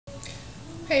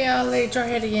Hey y'all, Lady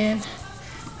Dryhead again.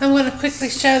 I'm going to quickly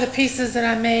show the pieces that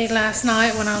I made last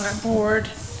night when I got bored.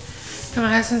 And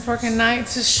my husband's working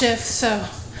nights a shift, so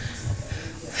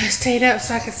I stayed up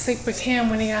so I could sleep with him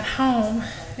when he got home.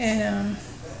 And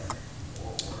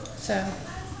so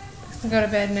I can go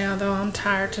to bed now, though I'm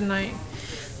tired tonight.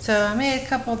 So I made a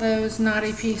couple of those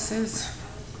knotty pieces.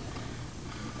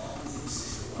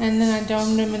 And then I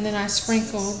domed them, and then I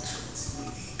sprinkled.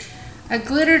 I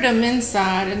glittered them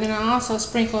inside, and then I also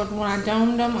sprinkled, when I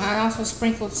domed them, I also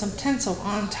sprinkled some tinsel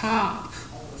on top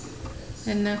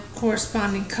in the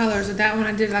corresponding colors. And that one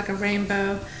I did like a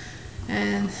rainbow,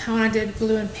 and that one I did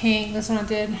blue and pink. This one I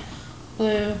did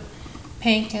blue,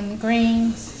 pink, and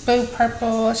green, blue,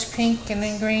 purplish, pink, and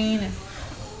then green. And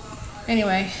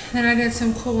anyway, then I did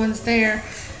some cool ones there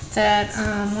that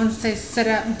once they set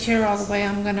up and cure all the way,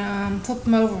 I'm gonna flip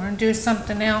them over and do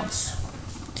something else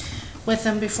with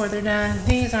them before they're done.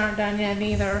 These aren't done yet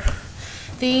either.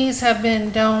 These have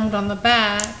been domed on the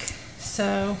back,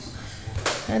 so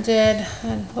I did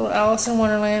a little Alice in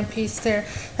Wonderland piece there.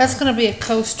 That's going to be a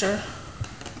coaster.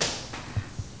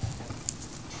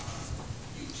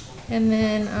 And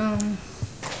then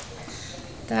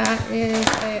that is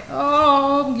a,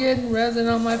 oh, I'm getting resin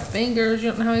on my fingers.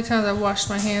 You don't know how many times I've washed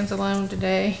my hands alone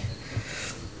today.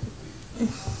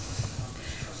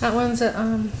 That one's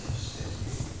a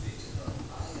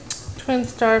twin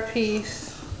star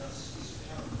piece.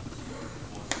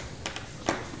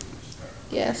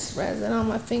 Yes, resin on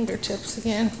my fingertips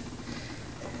again.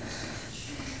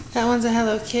 That one's a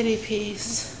Hello Kitty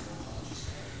piece.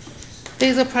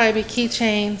 These will probably be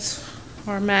keychains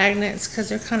or magnets because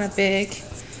they're kind of big.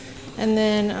 And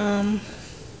then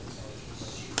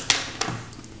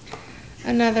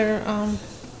another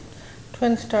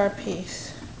twin star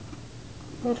piece.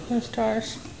 Little twin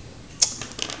stars.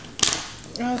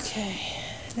 Okay,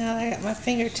 now that I got my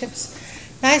fingertips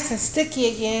nice and sticky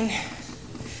again.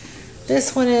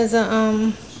 This one is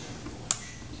a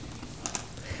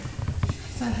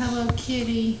it's a Hello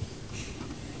Kitty.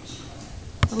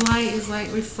 The light is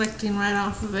like reflecting right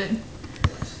off of it,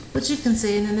 but you can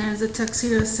see. And then there's a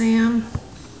Tuxedo Sam.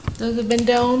 Those have been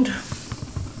domed.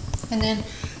 And then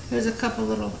there's a couple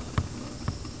little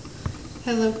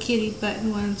Hello Kitty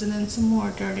button ones, and then some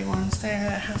more dirty ones there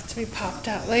that have to be popped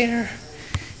out later.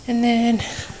 And then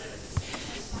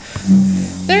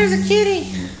there's a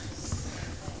kitty,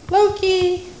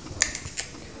 Loki.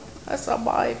 That's a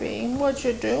baby. What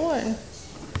you doing?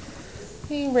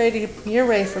 You're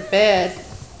ready for bed.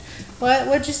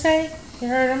 What'd you say? You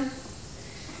heard him?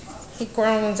 He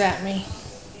groans at me.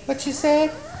 What you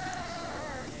said?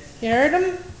 You heard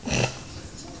him?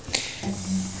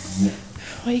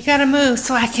 Well, you gotta move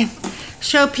so I can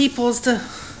show people's the.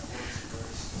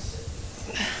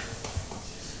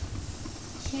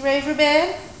 You ready for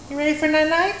bed? You ready for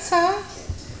night-nights, huh?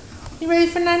 You ready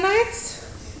for night-nights?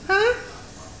 Huh?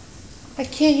 I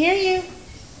can't hear you.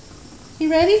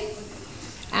 You ready?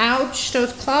 Ouch,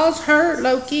 those claws hurt,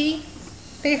 Loki.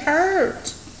 They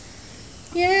hurt.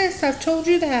 Yes, I've told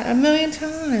you that a million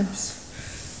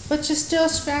times. But you're still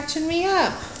scratching me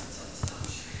up.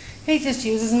 He just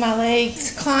uses my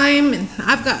legs to climb, and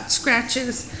I've got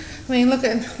scratches. I mean, look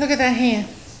at that hand.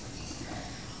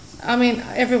 I mean,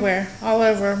 everywhere, all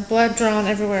over, blood drawn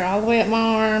everywhere, all the way up my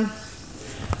arm.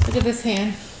 Look at this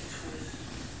hand.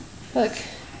 Look,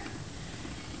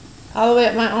 all the way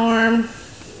up my arm.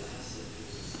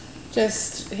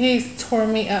 Just, he tore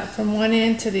me up from one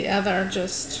end to the other.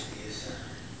 Just,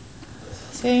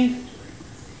 see?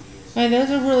 And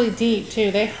those are really deep too.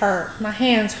 They hurt. My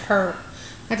hands hurt.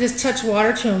 I just touch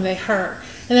water to them, they hurt.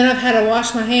 And then I've had to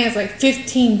wash my hands like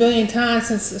 15 billion times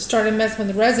since I started messing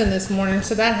with the resin this morning,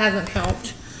 so that hasn't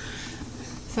helped.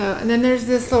 So, and then there's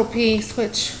this little piece,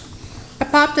 which I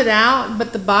popped it out,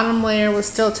 but the bottom layer was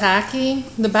still tacky.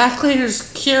 The back layer is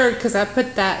cured because I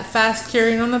put that fast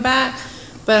curing on the back,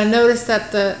 but I noticed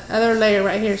that the other layer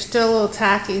right here is still a little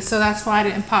tacky, so that's why I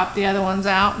didn't pop the other ones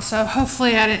out. So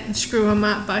hopefully I didn't screw them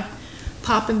up by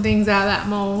popping things out of that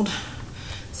mold.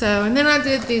 So, and then I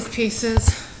did these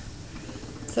pieces.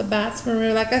 So Bats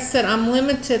Maru, like I said, I'm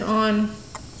limited on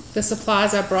the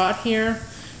supplies I brought here.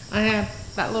 I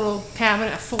have that little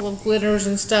cabinet full of glitters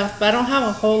and stuff, but I don't have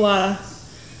a whole lot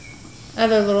of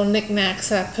other little knickknacks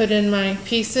that I put in my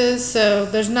pieces. So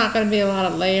there's not going to be a lot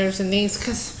of layers in these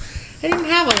because I didn't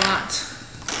have a lot.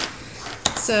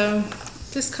 So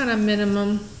just kind of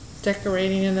minimum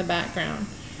decorating in the background.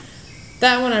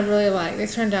 That one I really like. They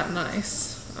turned out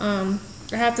nice.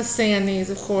 I have to sand these,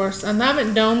 of course. I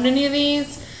haven't domed any of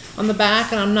these on the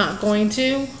back, and I'm not going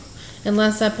to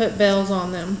unless I put bells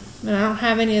on them. And I don't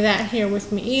have any of that here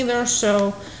with me either,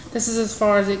 so This is as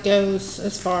far as it goes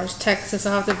as far as Texas.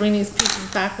 I'll have to bring these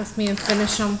pieces back with me and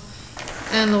finish them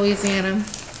in Louisiana,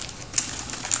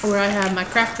 where I have my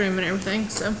craft room and everything.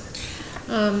 So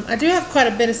I do have quite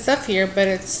a bit of stuff here, but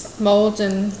it's molds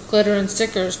and glitter and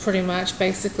stickers pretty much,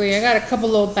 basically. I got a couple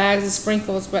little bags of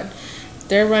sprinkles, but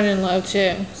they're running low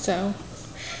too. So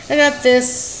I got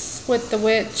this with the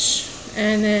witch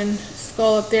and then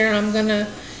skull up there, and I'm gonna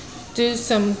do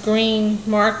some green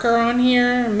marker on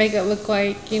here and make it look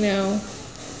like, you know,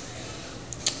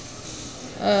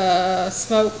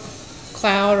 smoke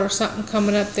cloud or something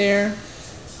coming up there.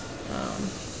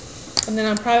 And then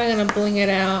I'm probably going to bling it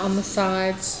out on the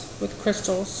sides with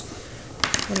crystals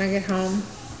when I get home.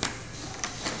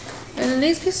 And then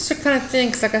these pieces are kind of thin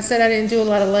because, like I said, I didn't do a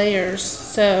lot of layers.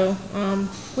 So,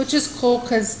 which is cool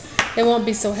because it won't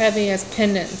be so heavy as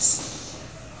pendants.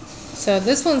 So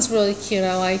this one's really cute.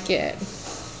 I like it.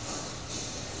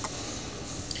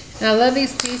 And I love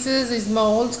these pieces, these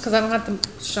molds, because I don't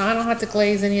have to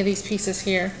glaze any of these pieces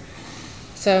here.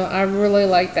 So I really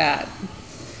like that.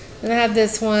 And I have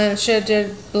this one. I should have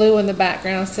did blue in the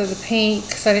background instead of the pink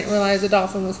because I didn't realize the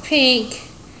dolphin was pink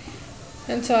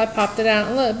until I popped it out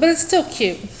and look. But it's still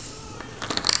cute.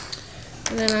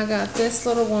 And then I got this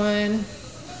little one.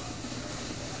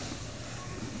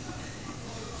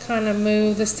 Kind of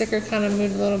moved. The sticker kind of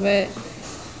moved a little bit.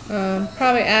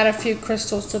 Probably add a few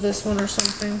crystals to this one or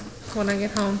something when I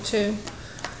get home too.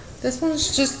 This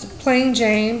one's just plain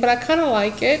Jane, but I kind of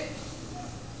like it.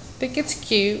 I think it's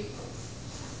cute.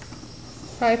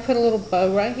 Probably put a little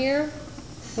bow right here,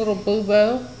 a little blue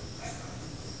bow.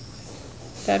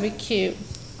 That'd be cute,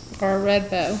 or a red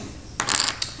bow.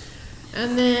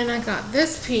 And then I got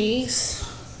this piece,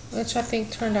 which I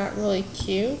think turned out really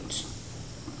cute.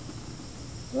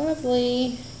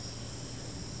 Lovely.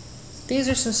 These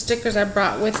are some stickers I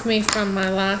brought with me from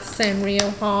my last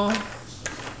Sanrio haul.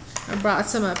 I brought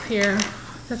some up here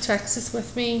to Texas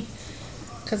with me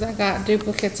because I got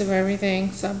duplicates of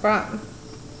everything. So I brought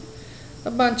a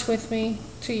bunch with me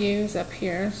to use up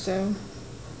here. So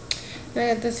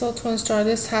I got this little twin star.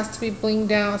 This has to be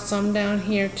blinged out some down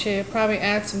here too. Probably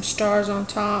add some stars on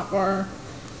top or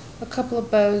a couple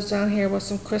of bows down here with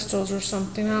some crystals or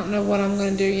something. I don't know what I'm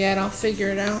going to do yet. I'll figure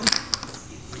it out.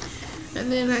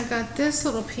 And then I got this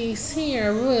little piece here. I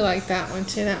really like that one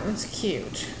too. That one's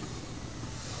cute.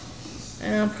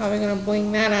 And I'm probably going to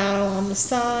bling that out along the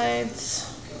sides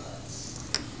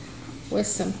with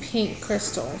some pink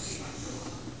crystals.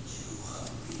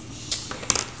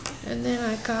 And then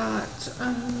I got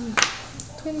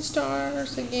twin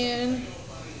stars again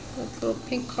with little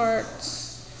pink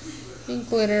hearts, pink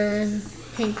glitter, and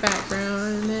pink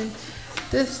background. And then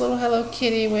this little Hello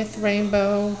Kitty with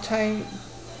rainbow type.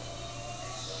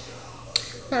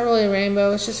 Not really a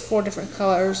rainbow, it's just 4 different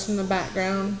colors in the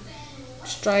background,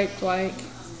 striped like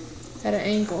at an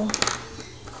angle.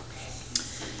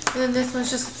 And then this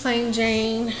one's just plain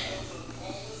Jane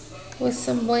with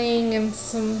some bling and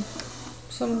some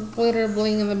glitter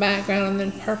bling in the background, and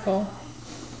then purple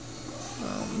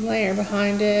layer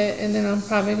behind it. And then I'm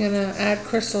probably gonna add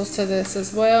crystals to this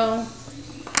as well.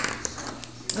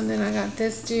 And then I got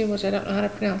this dude, which I don't know how to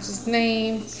pronounce his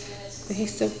name, but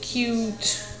he's so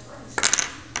cute.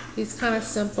 He's kind of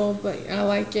simple, but I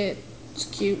like it. It's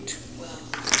cute.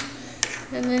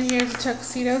 And then here's a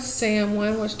Tuxedo Sam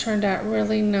one, which turned out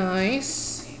really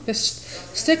nice. The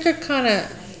sticker kind of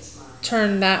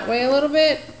turned that way a little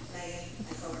bit.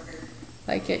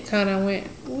 Like it kind of went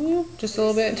whoop, just a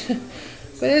little bit.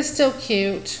 But it's still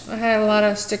cute. I had a lot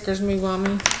of stickers move on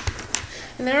me.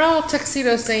 And they're all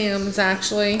Tuxedo Sams,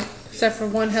 actually. Except for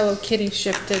one Hello Kitty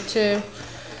shifted, too.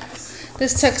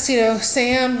 This Tuxedo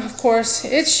Sam, of course,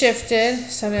 it's shifted,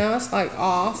 so now it's like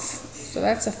off. So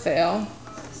that's a fail,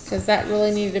 because that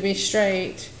really needed to be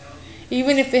straight.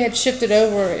 Even if it had shifted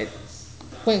over, it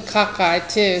went cockeyed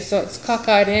too. So it's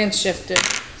cockeyed and shifted.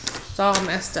 It's all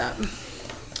messed up.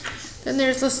 Then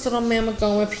there's this little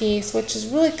Mamagoma piece, which is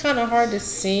really kind of hard to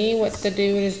see what the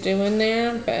dude is doing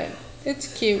there, but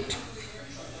it's cute.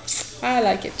 I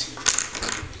like it.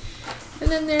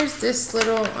 And then there's this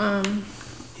little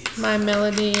My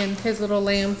Melody and his little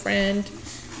lamb friend.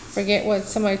 Forget what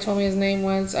somebody told me his name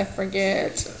was. I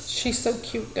forget. She's so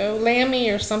cute though.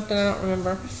 Lammy or something. I don't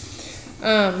remember.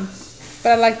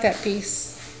 But I like that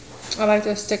piece. I like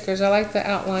those stickers. I like the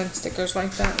outline stickers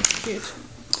like that. It's cute.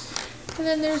 And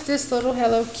then there's this little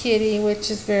Hello Kitty, which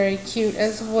is very cute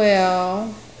as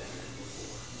well,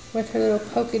 with her little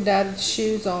polka dotted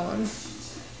shoes on.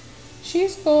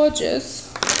 She's gorgeous.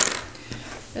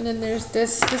 And then there's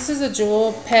this. This is a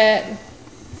jewel pet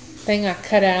thing I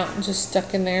cut out and just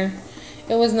stuck in there.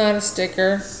 It was not a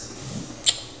sticker.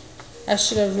 I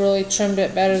should have really trimmed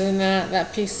it better than that.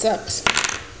 That piece sucks.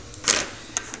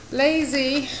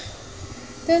 Lazy.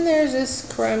 Then there's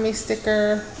this Chromie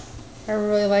sticker. I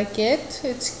really like it.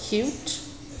 It's cute.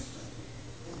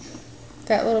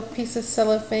 That little piece of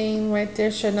cellophane right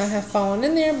there should not have fallen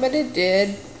in there, but it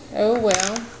did. Oh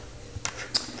well.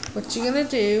 What you gonna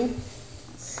do?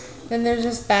 Then there's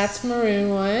this Bats Maroon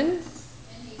one.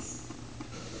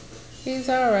 He's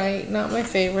alright, not my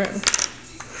favorite.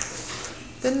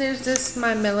 Then there's this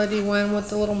My Melody one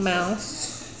with the little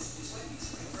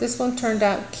mouse. This one turned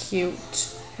out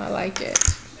cute. I like it.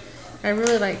 I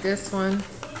really like this one.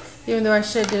 Even though I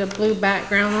should have did a blue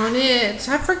background on it.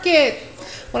 I forget.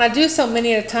 When I do so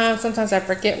many at a time, sometimes I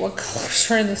forget what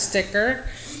colors are in the sticker.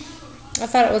 I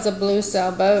thought it was a blue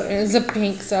sailboat, and it was a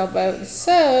pink sailboat.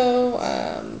 So,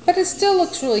 but it still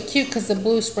looks really cute because the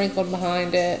blue sprinkled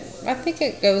behind it. I think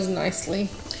it goes nicely.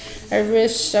 I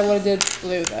wish I would have did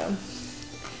blue though.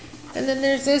 And then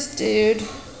there's this dude,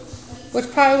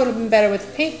 which probably would have been better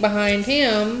with pink behind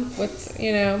him, with,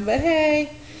 you know, but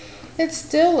hey. It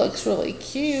still looks really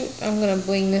cute. I'm going to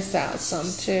bling this out some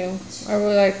too. I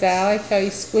really like that. I like how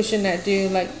he's squishing that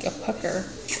dude like a pucker.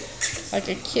 Like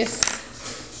a kiss.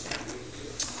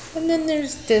 And then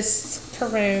there's this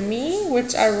Chromie,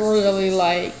 which I really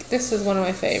like. This is one of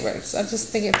my favorites. I just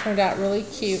think it turned out really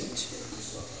cute.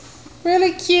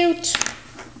 Really cute.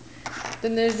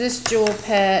 Then there's this Jewel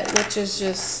Pet, which is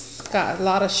just got a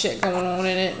lot of shit going on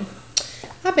in it.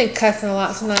 I've been cussing a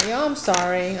lot tonight, y'all. I'm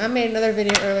sorry. I made another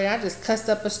video earlier. I just cussed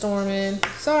up a storm in.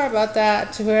 Sorry about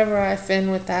that to whoever I offend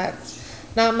with that.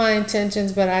 Not my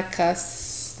intentions, but I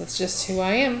cuss. That's just who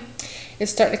I am.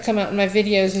 It's starting to come out in my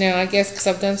videos now, I guess, because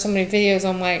I've done so many videos.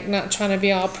 I'm like not trying to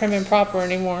be all prim and proper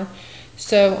anymore.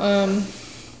 So,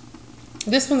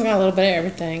 this one's got a little bit of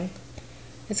everything.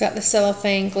 It's got the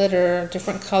cellophane glitter,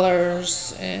 different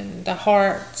colors, and the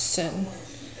hearts, and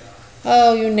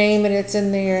oh, you name it, it's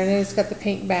in there. And then it's got the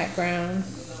pink background.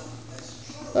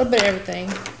 A little bit of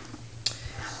everything.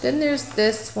 Then there's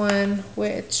this one,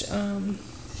 which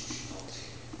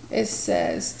it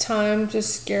says, time to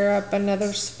scare up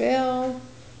another spell.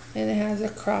 And it has a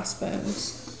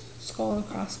crossbones. Skull and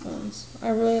crossbones. I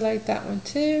really like that one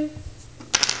too.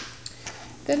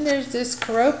 Then there's this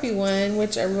Chromie one,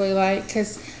 which I really like,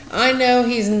 because I know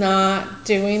he's not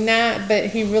doing that, but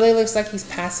he really looks like he's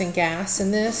passing gas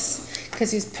in this. Because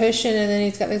he's pushing, and then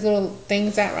he's got these little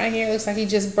things out right here. It looks like he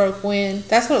just broke wind.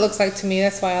 That's what it looks like to me.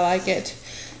 That's why I like it.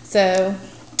 So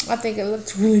I think it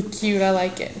looks really cute. I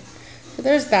like it. So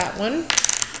there's that one.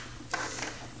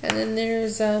 And then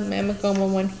there's a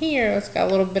Mamagoma one here. It's got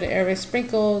a little bit of every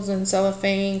sprinkles and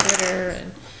cellophane glitter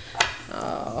and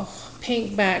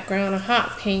pink background, a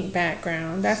hot pink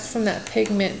background. That's from that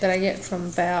pigment that I get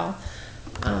from Val.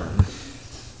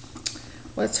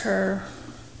 What's her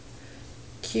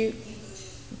cute?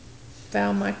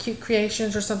 Val My Cute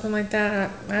Creations or something like that.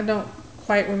 I don't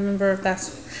quite remember if that's,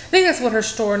 I think that's what her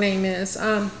store name is.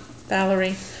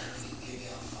 Valerie.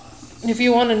 If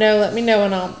you want to know, let me know,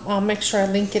 and I'll make sure I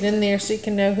link it in there so you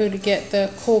can know who to get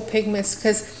the cool pigments,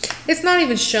 because it's not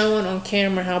even showing on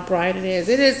camera how bright it is.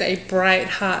 It is a bright,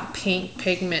 hot pink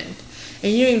pigment,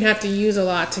 and you don't even have to use a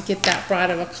lot to get that bright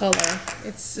of a color.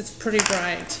 It's pretty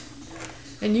bright.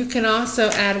 And you can also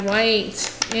add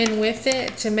white in with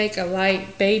it to make a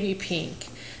light baby pink,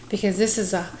 because this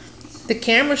is the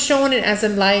camera's showing it as a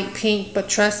light pink, but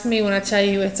trust me when I tell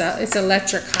you it's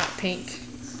electric hot pink.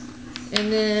 And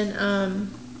then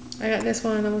I got this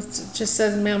one that just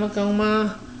says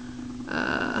Mamagoma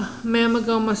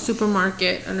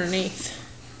Supermarket underneath.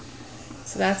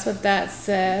 So that's what that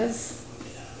says.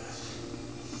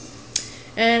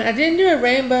 And I didn't do a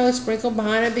rainbow sprinkle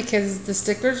behind it because the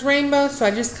sticker's rainbow, so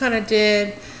I just kind of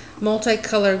did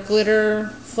multicolored glitter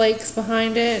flakes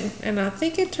behind it, and I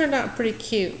think it turned out pretty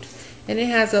cute. And it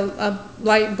has a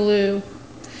light blue.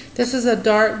 This is a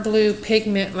dark blue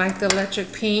pigment like the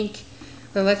electric pink,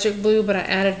 the electric blue, but I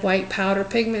added white powder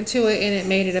pigment to it, and it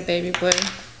made it a baby blue.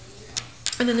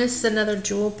 And then this is another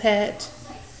Jewel Pet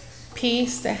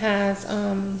piece that has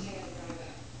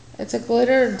it's a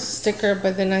glitter sticker,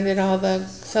 but then I did all the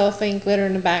cellophane glitter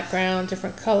in the background,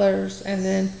 different colors, and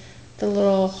then the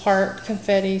little heart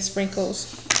confetti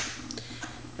sprinkles.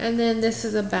 And then this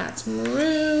is a Bats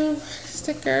Maroon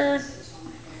sticker,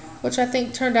 which I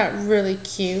think turned out really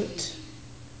cute.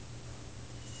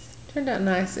 Turned out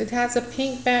nice. It has a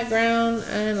pink background,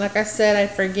 and like I said, I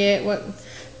forget what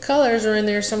colors are in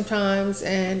there sometimes,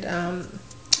 and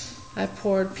I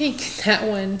poured pink in that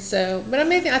one. So, but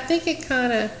I think it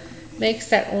kind of makes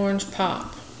that orange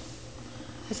pop.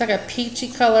 It's like a peachy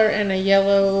color and a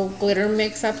yellow glitter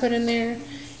mix I put in there,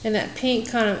 And that pink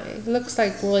kind of, it looks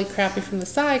like really crappy from the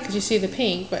side because you see the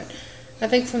pink, but I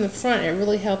think from the front it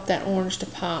really helped that orange to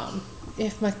pop.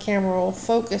 If my camera will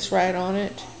focus right on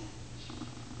it.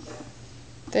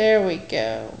 There we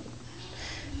go.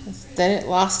 Then it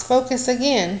lost focus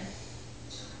again.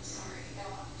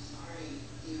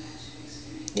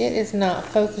 It is not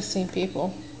focusing,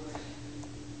 people.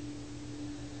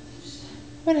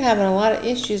 I've been having a lot of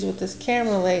issues with this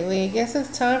camera lately. I guess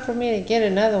it's time for me to get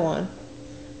another one.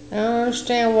 I don't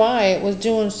understand why it was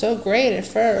doing so great at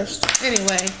first.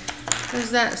 Anyway,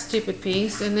 there's that stupid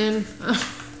piece. And then,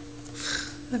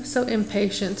 I'm so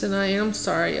impatient tonight. I'm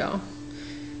sorry, y'all.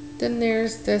 Then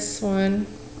there's this one,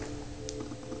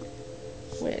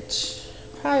 which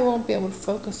probably won't be able to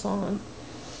focus on.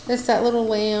 It's that little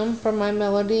lamb from my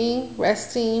melody,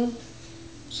 resting.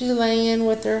 She's laying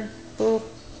with her little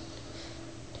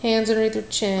hands underneath her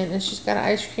chin, and she's got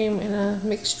ice cream and a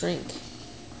mixed drink.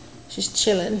 She's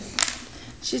chilling.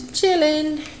 She's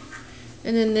chilling.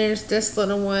 And then there's this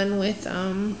little one with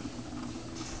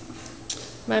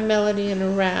my melody in a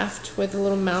raft with a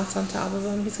little mouse on top of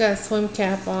him. He's got a swim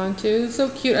cap on too. So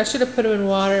cute. I should have put him in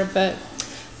water, but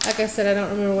like I said, I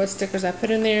don't remember what stickers I put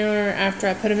in there after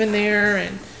I put him in there.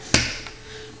 And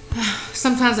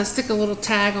sometimes I stick a little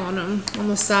tag on them on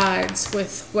the sides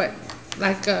with what,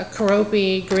 like a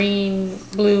Keroppi, green,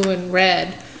 blue, and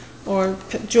red, or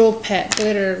jewel pet,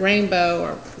 glitter, rainbow,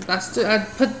 or I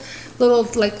put little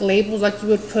like labels like you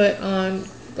would put on,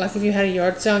 like if you had a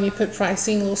yard sale and you put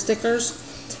pricing, little stickers.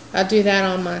 I do that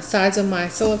on my sides of my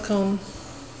silicone.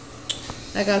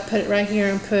 I gotta put it right here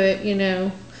and put, you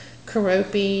know,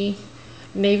 Keroppi,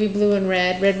 navy blue and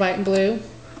red, red, white, and blue,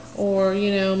 or,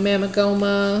 you know,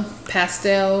 Mamagoma,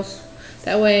 pastels.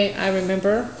 That way I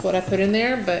remember what I put in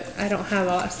there, but I don't have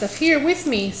all that stuff here with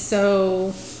me.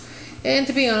 So, and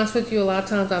to be honest with you, a lot of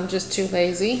times I'm just too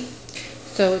lazy,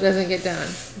 so it doesn't get done.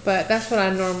 But that's what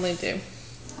I normally do.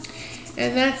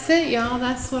 And that's it, y'all.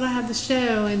 That's what I have to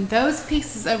show. And those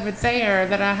pieces over there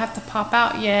that I have to pop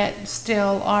out yet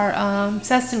still are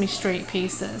Sesame Street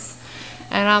pieces.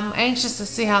 And I'm anxious to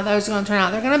see how those are going to turn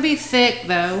out. They're going to be thick,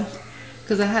 though,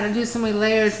 because I had to do so many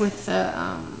layers with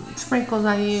the sprinkles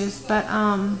I used. But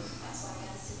I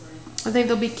think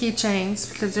they'll be keychains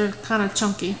because they're kind of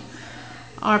chunky.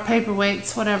 Or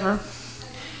paperweights, whatever.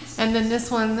 And then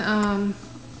this one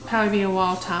probably be a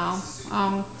wall tile.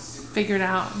 I'll figure it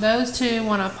out. Those two,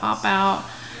 when I pop out,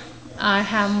 I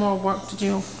have more work to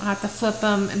do. I have to flip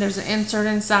them, and there's an insert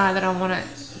inside that I want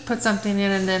to put something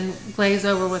in and then glaze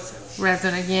over with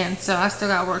resin again. So I still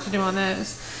got work to do on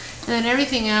those. And then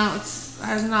everything else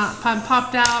has not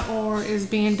popped out or is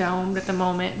being domed at the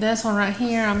moment. This one right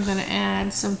here, I'm going to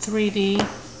add some 3D.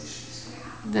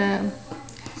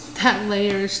 That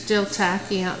layer is still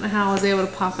tacky. I don't know how I was able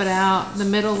to pop it out. The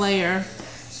middle layer,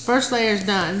 first layer is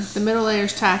done. The middle layer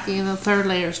is tacky, and the third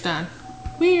layer is done.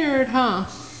 Weird, huh?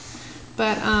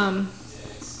 But I'm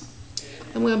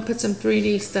gonna put some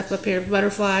 3D stuff up here,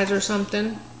 butterflies or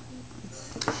something.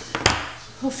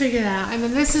 We'll figure it out. And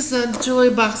then this is the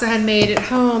jewelry box I had made at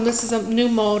home. This is a new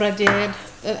mold I did,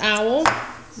 an owl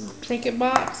trinket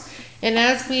box. And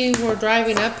as we were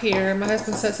driving up here, my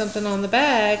husband set something on the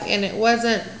bag, and it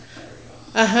wasn't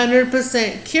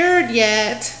 100% cured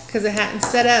yet because it hadn't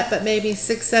set up but maybe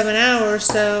 6-7 hours.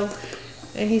 So,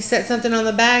 and he set something on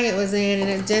the bag it was in, and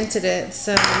it dented it.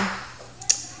 So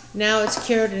now it's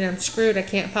cured and I'm screwed. I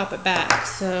can't pop it back.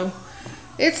 So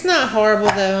it's not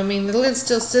horrible though. I mean, the lid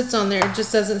still sits on there. It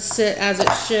just doesn't sit as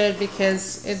it should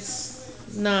because it's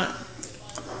not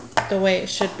the way it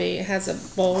should be. It has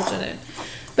a bulge in it.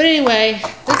 But anyway,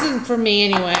 this isn't for me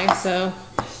anyway, so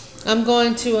I'm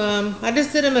going to, I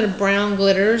just did them in brown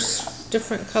glitters,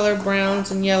 different color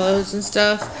browns and yellows and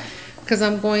stuff, because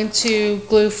I'm going to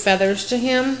glue feathers to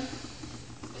him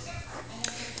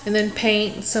and then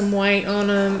paint some white on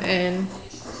them and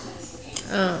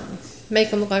make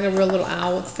him look like a real little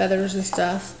owl with feathers and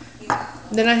stuff.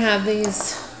 Then I have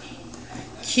these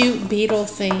cute beetle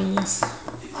things.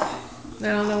 I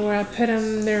don't know where I put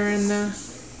them. They're in the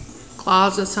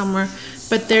closet somewhere,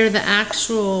 but they're the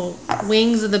actual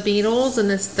wings of the beetles,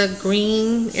 and it's the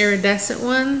green iridescent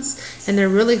ones, and they're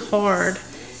really hard.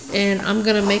 And I'm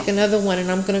gonna make another one,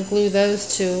 and I'm gonna glue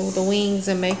those to the wings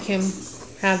and make him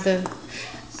have the,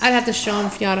 I'd have to show him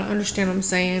if y'all don't understand what I'm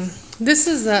saying. This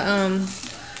is the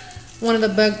one of the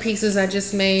bug pieces I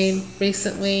just made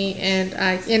recently, and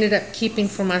I ended up keeping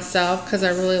for myself because I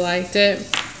really liked it.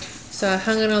 So I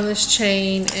hung it on this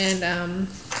chain, and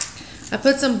I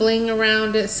put some bling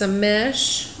around it, some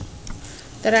mesh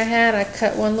that I had. I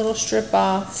cut one little strip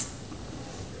off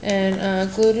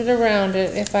and glued it around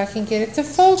it. If I can get it to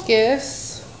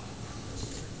focus.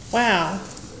 Wow.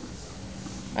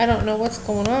 I don't know what's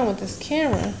going on with this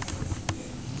camera.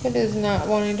 It is not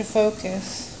wanting to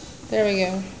focus. There we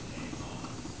go.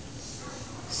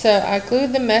 So I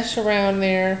glued the mesh around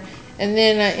there, and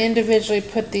then I individually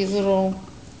put these little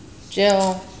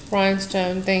gel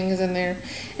rhinestone things in there.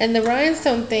 And the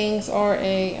rhinestone things are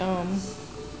a, I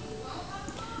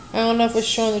don't know if it's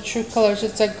showing the true colors.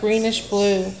 It's a greenish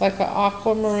blue, like an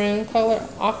aquamarine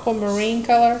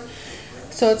color.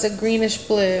 So it's a greenish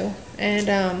blue.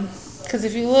 And because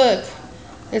if you look,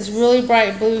 it's really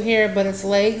bright blue here, but its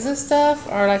legs and stuff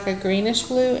are like a greenish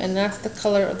blue, and that's the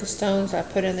color of the stones I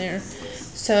put in there.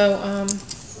 So, and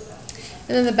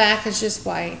then the back is just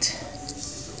white.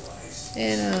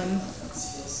 And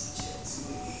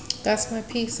that's my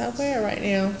piece I wear right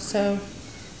now. So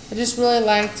I just really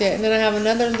liked it. And then I have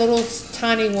another little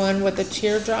tiny one with a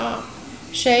teardrop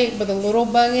shape with a little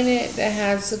bug in it that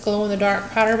has a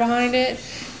glow-in-the-dark powder behind it.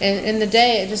 And in the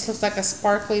day, it just looks like a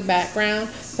sparkly background,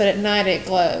 but at night it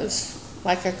glows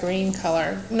like a green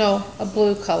color. No, a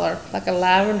blue color, like a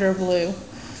lavender blue.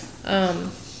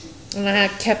 And I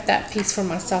had kept that piece for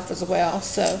myself as well.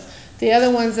 So the other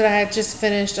ones that I had just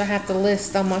finished, I have to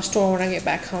list on my store when I get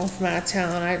back home from out of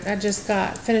town. I just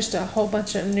finished a whole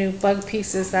bunch of new bug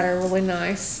pieces that are really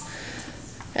nice.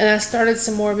 And I started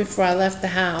some more before I left the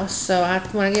house. So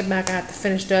when I get back, I have to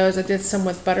finish those. I did some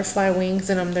with butterfly wings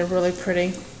in them. They're really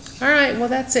pretty. Alright, well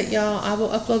that's it, y'all. I will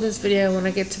upload this video when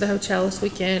I get to the hotel this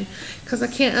weekend because I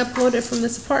can't upload it from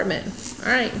this apartment.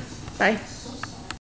 Alright, bye.